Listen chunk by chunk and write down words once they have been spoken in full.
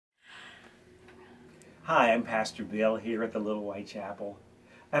Hi, I'm Pastor Bill here at the Little White Chapel,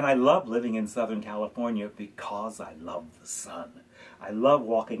 and I love living in Southern California because I love the sun. I love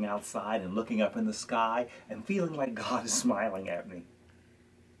walking outside and looking up in the sky and feeling like God is smiling at me.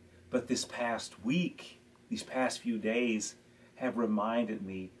 But this past week, these past few days have reminded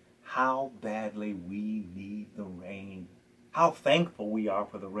me how badly we need the rain. How thankful we are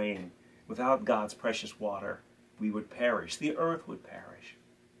for the rain. Without God's precious water, we would perish. The earth would perish.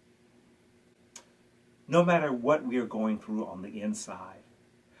 No matter what we are going through on the inside,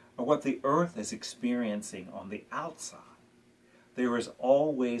 or what the earth is experiencing on the outside, there is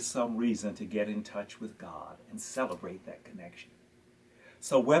always some reason to get in touch with God and celebrate that connection.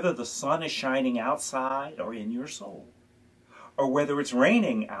 So whether the sun is shining outside or in your soul, or whether it's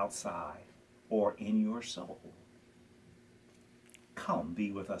raining outside or in your soul, come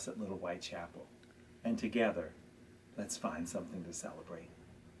be with us at Little White Chapel, and together, let's find something to celebrate.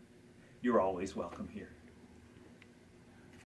 You're always welcome here.